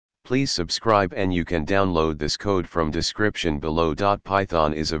Please subscribe and you can download this code from description below.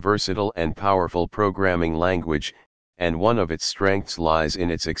 Python is a versatile and powerful programming language, and one of its strengths lies in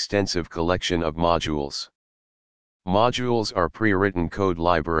its extensive collection of modules. Modules are pre-written code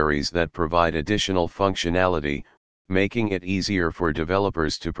libraries that provide additional functionality, making it easier for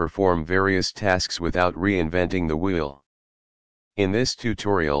developers to perform various tasks without reinventing the wheel. In this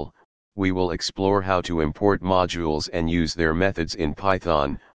tutorial, we will explore how to import modules and use their methods in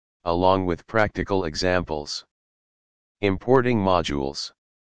Python, along with practical examples. Importing modules.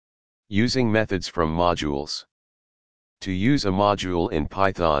 Using methods from modules. To use a module in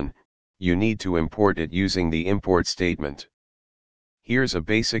Python, you need to import it using the import statement. Here's a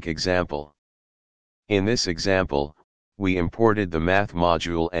basic example. In this example, we imported the math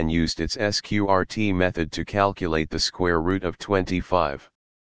module and used its sqrt method to calculate the square root of 25.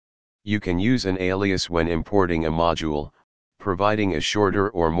 You can use an alias when importing a module, providing a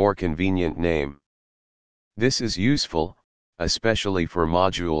shorter or more convenient name. This is useful, especially for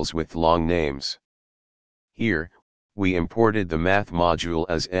modules with long names. Here, we imported the math module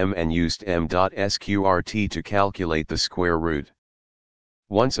as m and used m.sqrt to calculate the square root.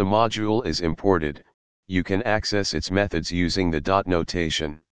 Once a module is imported, you can access its methods using the dot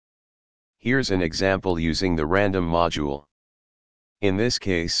notation. Here's an example using the random module. In this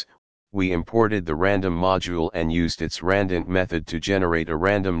case, we imported the random module and used its randint method to generate a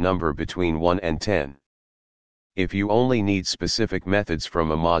random number between 1 and 10. If you only need specific methods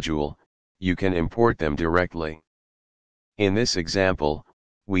from a module, you can import them directly. In this example,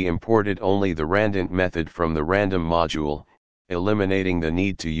 we imported only the randint method from the random module, eliminating the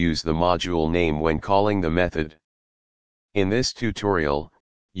need to use the module name when calling the method. In this tutorial,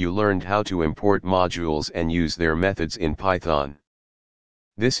 you learned how to import modules and use their methods in Python.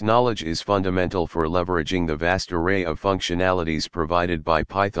 This knowledge is fundamental for leveraging the vast array of functionalities provided by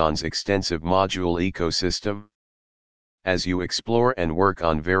Python's extensive module ecosystem. As you explore and work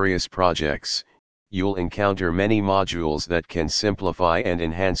on various projects, you'll encounter many modules that can simplify and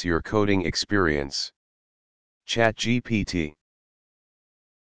enhance your coding experience. ChatGPT.